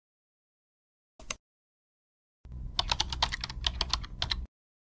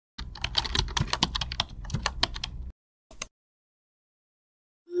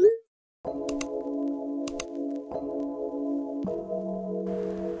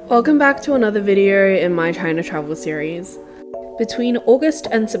Welcome back to another video in my China travel series. Between August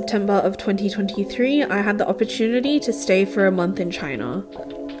and September of 2023, I had the opportunity to stay for a month in China.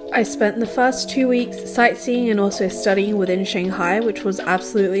 I spent the first 2 weeks sightseeing and also studying within Shanghai, which was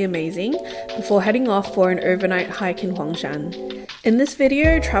absolutely amazing, before heading off for an overnight hike in Huangshan. In this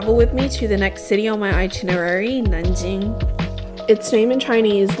video, travel with me to the next city on my itinerary, Nanjing. Its name in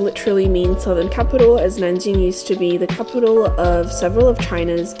Chinese literally means southern capital, as Nanjing used to be the capital of several of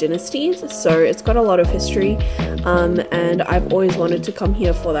China's dynasties, so it's got a lot of history, and I've always wanted to come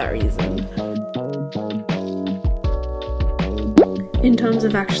here for that reason. In terms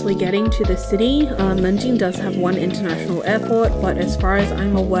of actually getting to the city, Nanjing does have one international airport, but as far as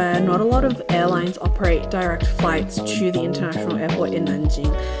I'm aware, not a lot of airlines operate direct flights to the international airport in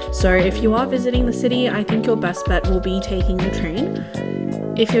Nanjing. So if you are visiting the city, I think your best bet will be taking the train.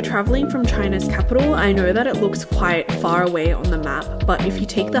 If you're traveling from China's capital, I know that it looks quite far away on the map, but if you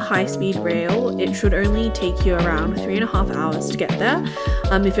take the high-speed rail, it should only take you around 3.5 hours to get there.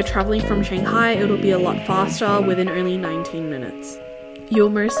 If you're traveling from Shanghai, it'll be a lot faster, within only 19 minutes. You'll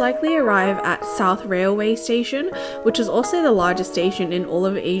most likely arrive at South Railway Station, which is also the largest station in all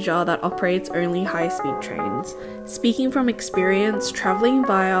of Asia that operates only high-speed trains. Speaking from experience, traveling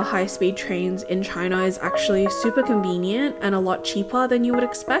via high-speed trains in China is actually super convenient and a lot cheaper than you would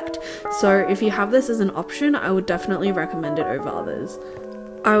expect, so if you have this as an option, I would definitely recommend it over others.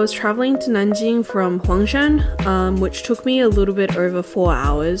 I was traveling to Nanjing from Huangshan, which took me a little bit over 4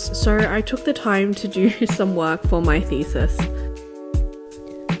 hours, so I took the time to do some work for my thesis.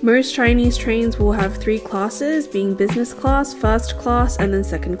 Most Chinese trains will have 3 classes, being business class, first class, and then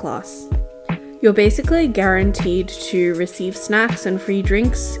second class. You're basically guaranteed to receive snacks and free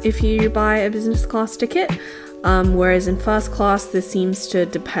drinks if you buy a business class ticket, whereas in first class this seems to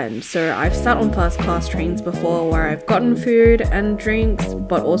depend. So I've sat on first class trains before where I've gotten food and drinks,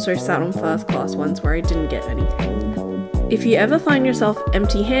 but also sat on first class ones where I didn't get anything. If you ever find yourself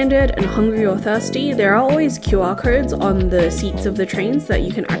empty-handed and hungry or thirsty, there are always QR codes on the seats of the trains that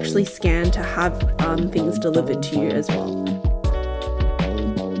you can actually scan to have things delivered to you as well.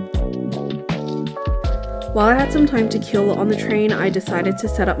 While I had some time to kill on the train, I decided to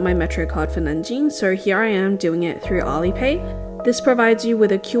set up my Metro card for Nanjing, so here I am doing it through Alipay. This provides you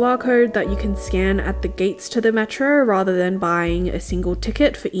with a QR code that you can scan at the gates to the Metro rather than buying a single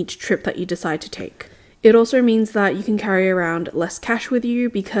ticket for each trip that you decide to take. It also means that you can carry around less cash with you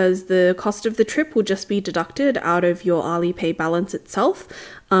because the cost of the trip will just be deducted out of your Alipay balance itself,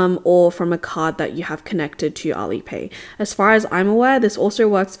 or from a card that you have connected to Alipay. As far as I'm aware, this also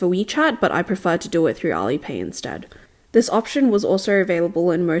works for WeChat, but I prefer to do it through Alipay instead. This option was also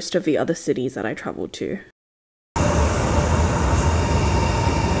available in most of the other cities that I traveled to.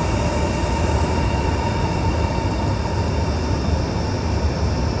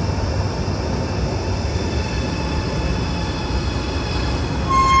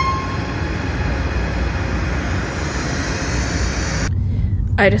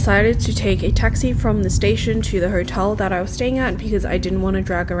 I decided to take a taxi from the station to the hotel that I was staying at because I didn't want to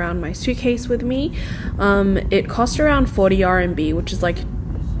drag around my suitcase with me. It cost around 40 RMB, which is like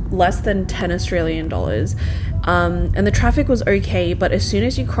less than 10 Australian dollars. And the traffic was okay, but as soon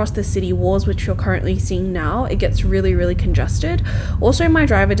as you cross the city walls, which you're currently seeing now, it gets really congested. Also, my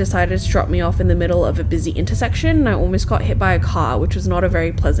driver decided to drop me off in the middle of a busy intersection and I almost got hit by a car, which was not a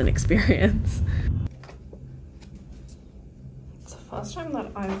very pleasant experience. First time that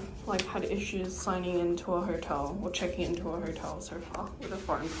I've had issues signing into a hotel or checking into a hotel so far with a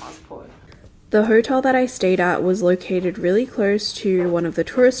foreign passport. The hotel that I stayed at was located really close to one of the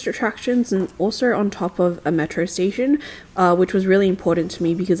tourist attractions and also on top of a metro station, which was really important to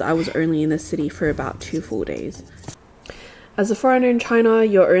me because I was only in the city for about 2 full days. As a foreigner in China,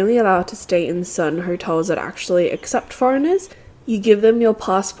 you're only allowed to stay in certain hotels that actually accept foreigners. You give them your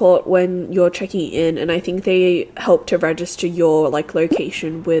passport when you're checking in, and I think they help to register your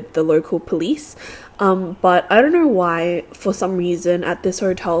location with the local police. But I don't know why, for some reason, at this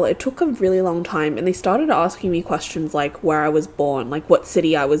hotel, it took a really long time, and they started asking me questions like where I was born, like what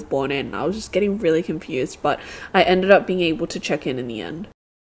city I was born in. I was just getting really confused, but I ended up being able to check in the end.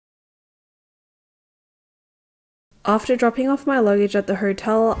 After dropping off my luggage at the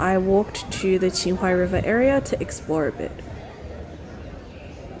hotel, I walked to the Qinghai River area to explore a bit.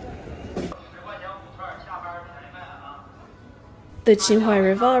 The Qinghai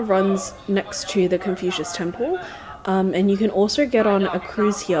River runs next to the Confucius Temple, and you can also get on a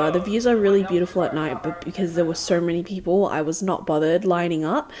cruise here. The views are really beautiful at night, but because there were so many people, I was not bothered lining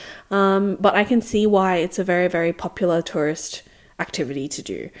up. But I can see why it's a very popular tourist activity to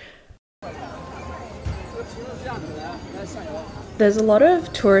do. There's a lot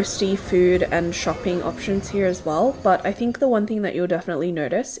of touristy food and shopping options here as well, but I think the one thing that you'll definitely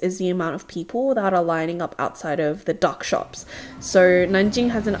notice is the amount of people that are lining up outside of the duck shops. So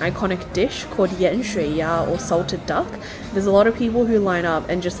Nanjing has an iconic dish called yan shui ya, or salted duck. There's a lot of people who line up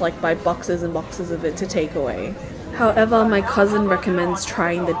and just like buy boxes and boxes of it to take away. However, my cousin recommends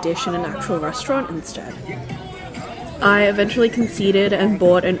trying the dish in an actual restaurant instead. I eventually conceded and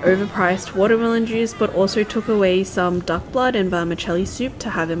bought an overpriced watermelon juice, but also took away some duck blood and vermicelli soup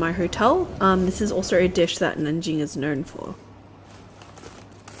to have in my hotel. This is also a dish that Nanjing is known for.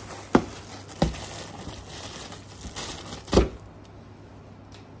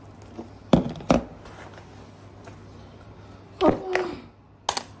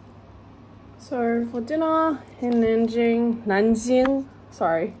 So for dinner in Nanjing,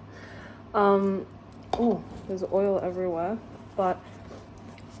 sorry. Oh, there's oil everywhere, but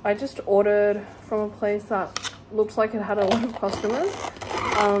I just ordered from a place that looks like it had a lot of customers.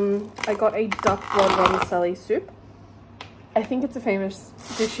 I got a duck blood vermicelli soup. I think it's a famous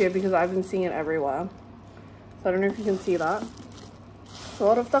dish here because I've been seeing it everywhere. So I don't know if you can see that. There's a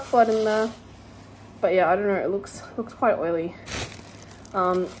lot of duck blood in there, but yeah, I don't know, it looks quite oily.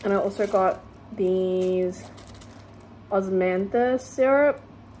 And I also got these osmanthus syrup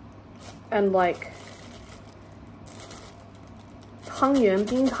and like tangyuan,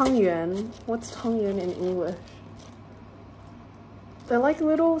 bean tangyuan. What's tangyuan in English? They're like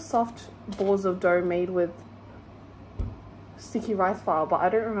little soft balls of dough made with sticky rice flour, but I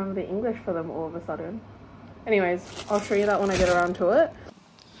don't remember the English for them all of a sudden. Anyways, I'll show you that when I get around to it.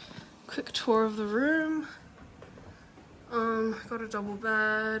 Quick tour of the room. Got a double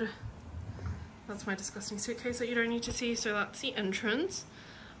bed. That's my disgusting suitcase that you don't need to see. So that's the entrance.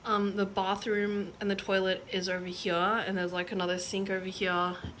 The bathroom and the toilet is over here, and there's like another sink over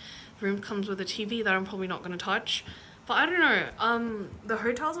here. The room comes with a TV that I'm probably not going to touch, but I don't know. The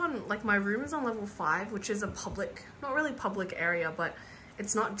hotel's on, like, my room is on level 5, which is a public, not really public area, but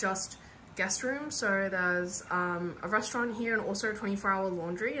it's not just guest room. So there's a restaurant here and also a 24-hour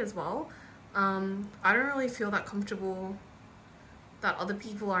laundry as well. I don't really feel that comfortable that other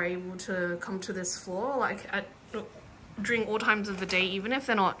people are able to come to this floor like during all times of the day, even if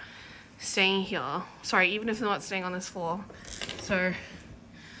they're not staying here. Sorry, even if they're not staying on this floor. So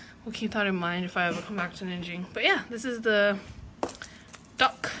we'll keep that in mind if I ever come back to Nanjing. But yeah, this is the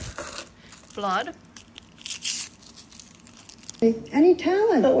duck blood. Any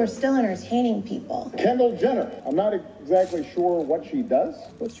talent, but we're still entertaining people. Kendall Jenner. I'm not exactly sure what she does.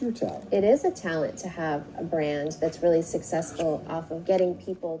 What's your talent? It is a talent to have a brand that's really successful off of getting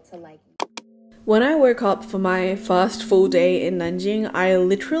people to like you. When I woke up for my first full day in Nanjing, I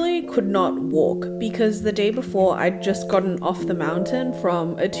literally could not walk because the day before I'd just gotten off the mountain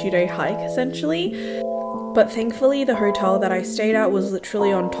from a 2-day hike essentially. But thankfully the hotel that I stayed at was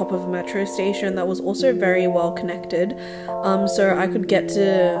literally on top of a metro station that was also very well connected, so I could get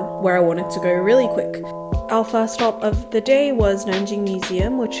to where I wanted to go really quick. Our first stop of the day was Nanjing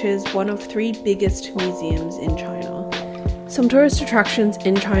Museum, which is one of 3 biggest museums in China. Some tourist attractions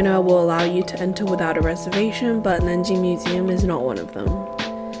in China will allow you to enter without a reservation, but Nanjing Museum is not one of them.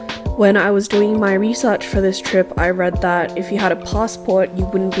 When I was doing my research for this trip, I read that if you had a passport, you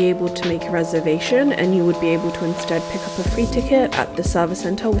wouldn't be able to make a reservation and you would be able to instead pick up a free ticket at the service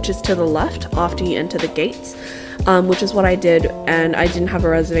center, which is to the left after you enter the gates, which is what I did, and I didn't have a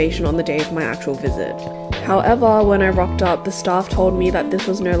reservation on the day of my actual visit. However, when I rocked up, the staff told me that this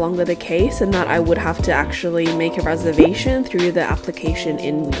was no longer the case and that I would have to actually make a reservation through the application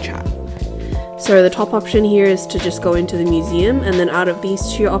in WeChat. So the top option here is to just go into the museum, and then out of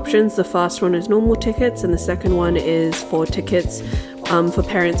these 2 options, the first one is normal tickets and the second one is for tickets for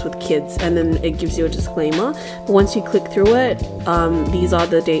parents with kids, and then it gives you a disclaimer. But once you click through it, these are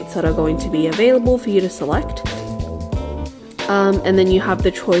the dates that are going to be available for you to select. And then you have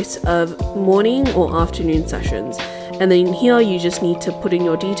the choice of morning or afternoon sessions. And then here you just need to put in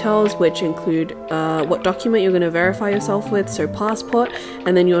your details, which include what document you're going to verify yourself with, so passport,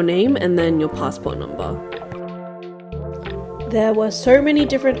 and then your name, and then your passport number. There were so many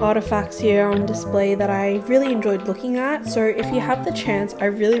different artifacts here on display that I really enjoyed looking at, so if you have the chance, I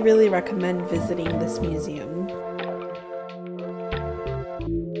really recommend visiting this museum.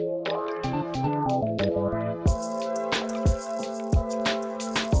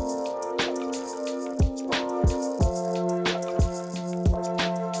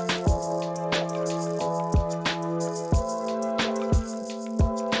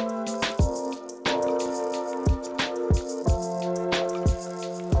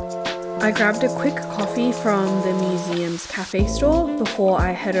 I grabbed a quick coffee from the museum's cafe store before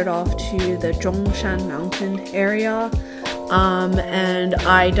I headed off to the Huangshan mountain area. and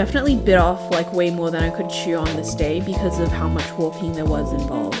I definitely bit off like way more than I could chew on this day because of how much walking there was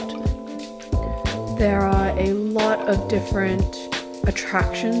involved. There are a lot of different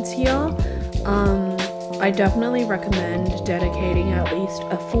attractions here. I definitely recommend dedicating at least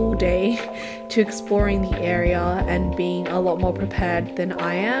a full day to exploring the area and being a lot more prepared than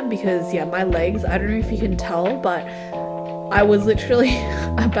I am, because yeah, my legs, I don't know if you can tell, but I was literally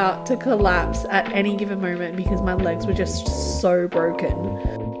about to collapse at any given moment because my legs were just so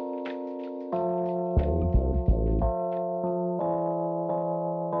broken.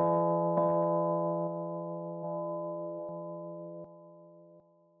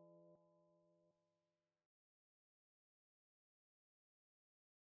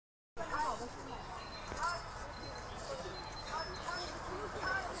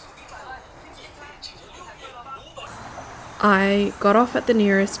 I got off at the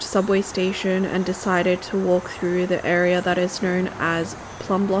nearest subway station and decided to walk through the area that is known as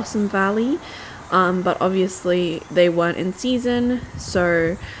Plum Blossom Valley, but obviously they weren't in season,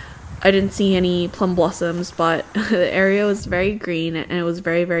 so I didn't see any plum blossoms, but the area was very green and it was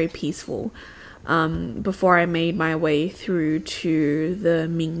very, very peaceful before I made my way through to the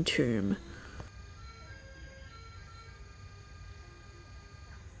Ming Tomb.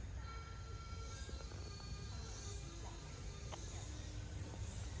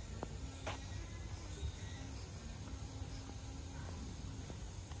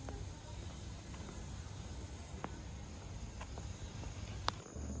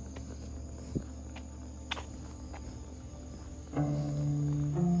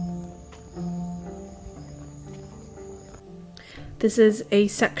 This is a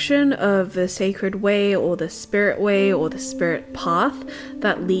section of the Sacred Way or the Spirit Way or the Spirit Path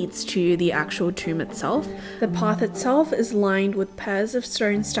that leads to the actual tomb itself. The path itself is lined with pairs of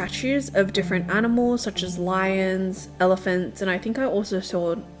stone statues of different animals such as lions, elephants, and I think I also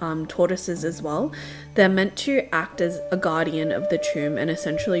saw tortoises as well. They're meant to act as a guardian of the tomb and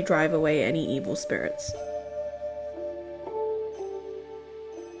essentially drive away any evil spirits.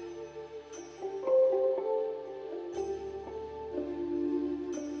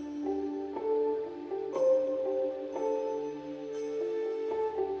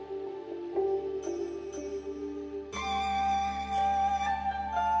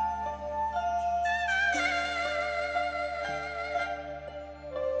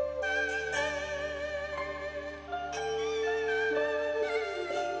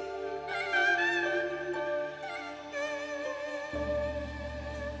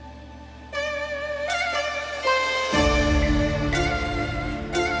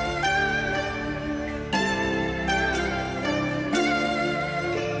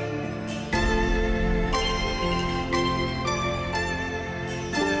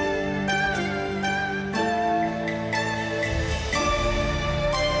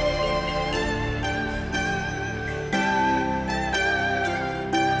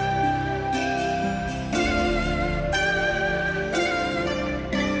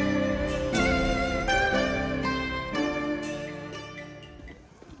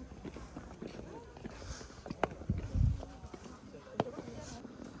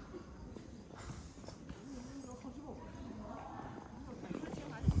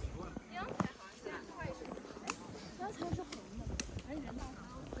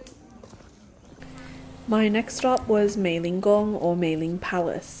 My next stop was Meilingong or Meiling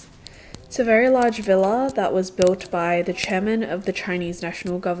Palace. It's a very large villa that was built by the chairman of the Chinese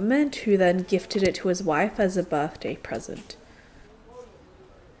national government, who then gifted it to his wife as a birthday present.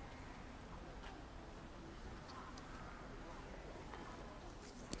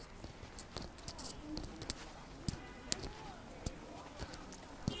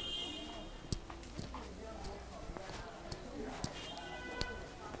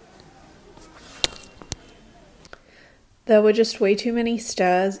 There were just way too many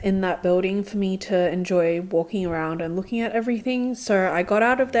stairs in that building for me to enjoy walking around and looking at everything, so I got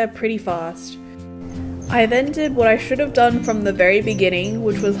out of there pretty fast. I then did what I should have done from the very beginning,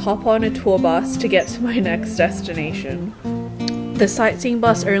 which was hop on a tour bus to get to my next destination. The sightseeing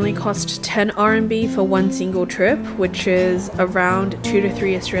bus only cost 10 RMB for one single trip, which is around 2 to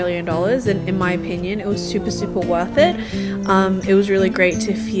 3 Australian dollars, and in my opinion it was super worth it. It was really great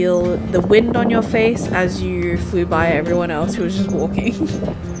to feel the wind on your face as you flew by everyone else who was just walking.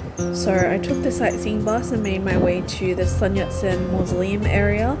 So I took the sightseeing bus and made my way to the Sun Yat-sen Mausoleum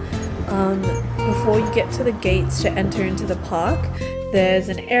area. Before you get to the gates to enter into the park, there's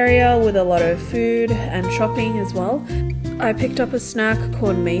an area with a lot of food and shopping as well. I picked up a snack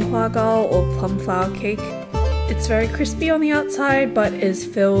called Meihua Gao or plum flower cake. It's very crispy on the outside, but is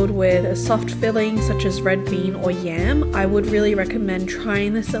filled with a soft filling such as red bean or yam. I would really recommend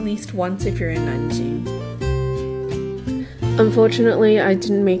trying this at least once if you're in Nanjing. Unfortunately, I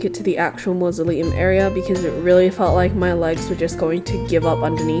didn't make it to the actual mausoleum area because it really felt like my legs were just going to give up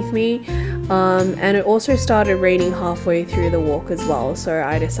underneath me. And it also started raining halfway through the walk as well, so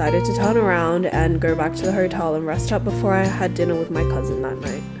I decided to turn around and go back to the hotel and rest up before I had dinner with my cousin that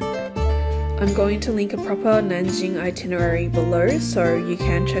night. I'm going to link a proper Nanjing itinerary below so you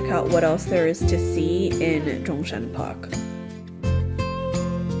can check out what else there is to see in Huangshan Park.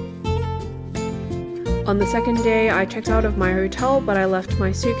 On the second day, I checked out of my hotel, but I left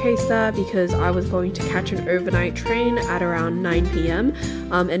my suitcase there because I was going to catch an overnight train at around 9 p.m.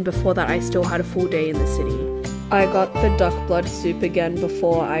 And before that I still had a full day in the city. I got the duck blood soup again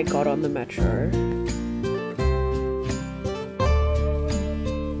before I got on the metro.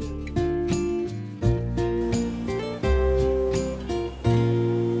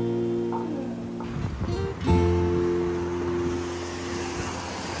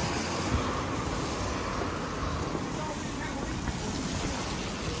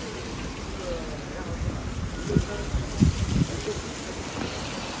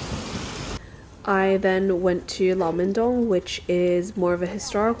 I then went to Laomendong, which is more of a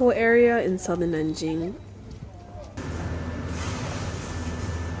historical area in southern Nanjing.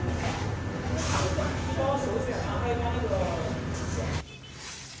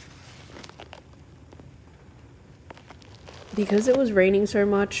 Because it was raining so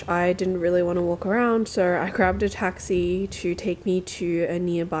much, I didn't really want to walk around, so I grabbed a taxi to take me to a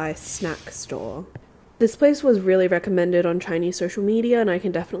nearby snack store. This place was really recommended on Chinese social media, and I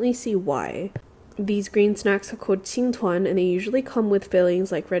can definitely see why. These green snacks are called qingtuan, and they usually come with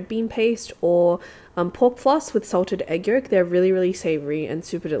fillings like red bean paste or pork floss with salted egg yolk. They're really savory and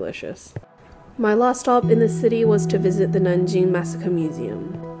super delicious. My last stop in the city was to visit the Nanjing Massacre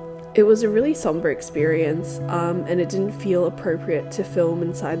Museum. It was a really somber experience, and it didn't feel appropriate to film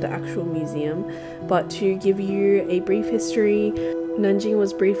inside the actual museum, but to give you a brief history, Nanjing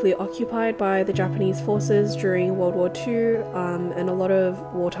was briefly occupied by the Japanese forces during World War II, and a lot of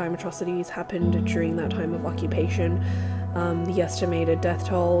wartime atrocities happened during that time of occupation. The estimated death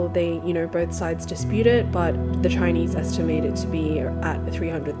toll, both sides dispute it, but the Chinese estimate it to be at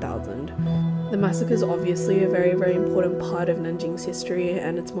 300,000. The massacre is obviously a very important part of Nanjing's history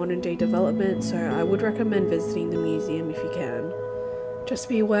and its modern day development, so I would recommend visiting the museum if you can. Just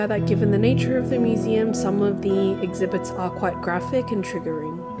be aware that given the nature of the museum, some of the exhibits are quite graphic and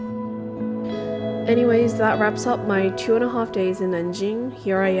triggering. Anyways, that wraps up my 2.5 days in Nanjing.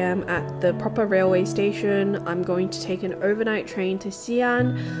 Here I am at the proper railway station. I'm going to take an overnight train to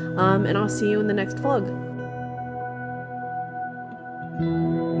Xi'an, and I'll see you in the next vlog.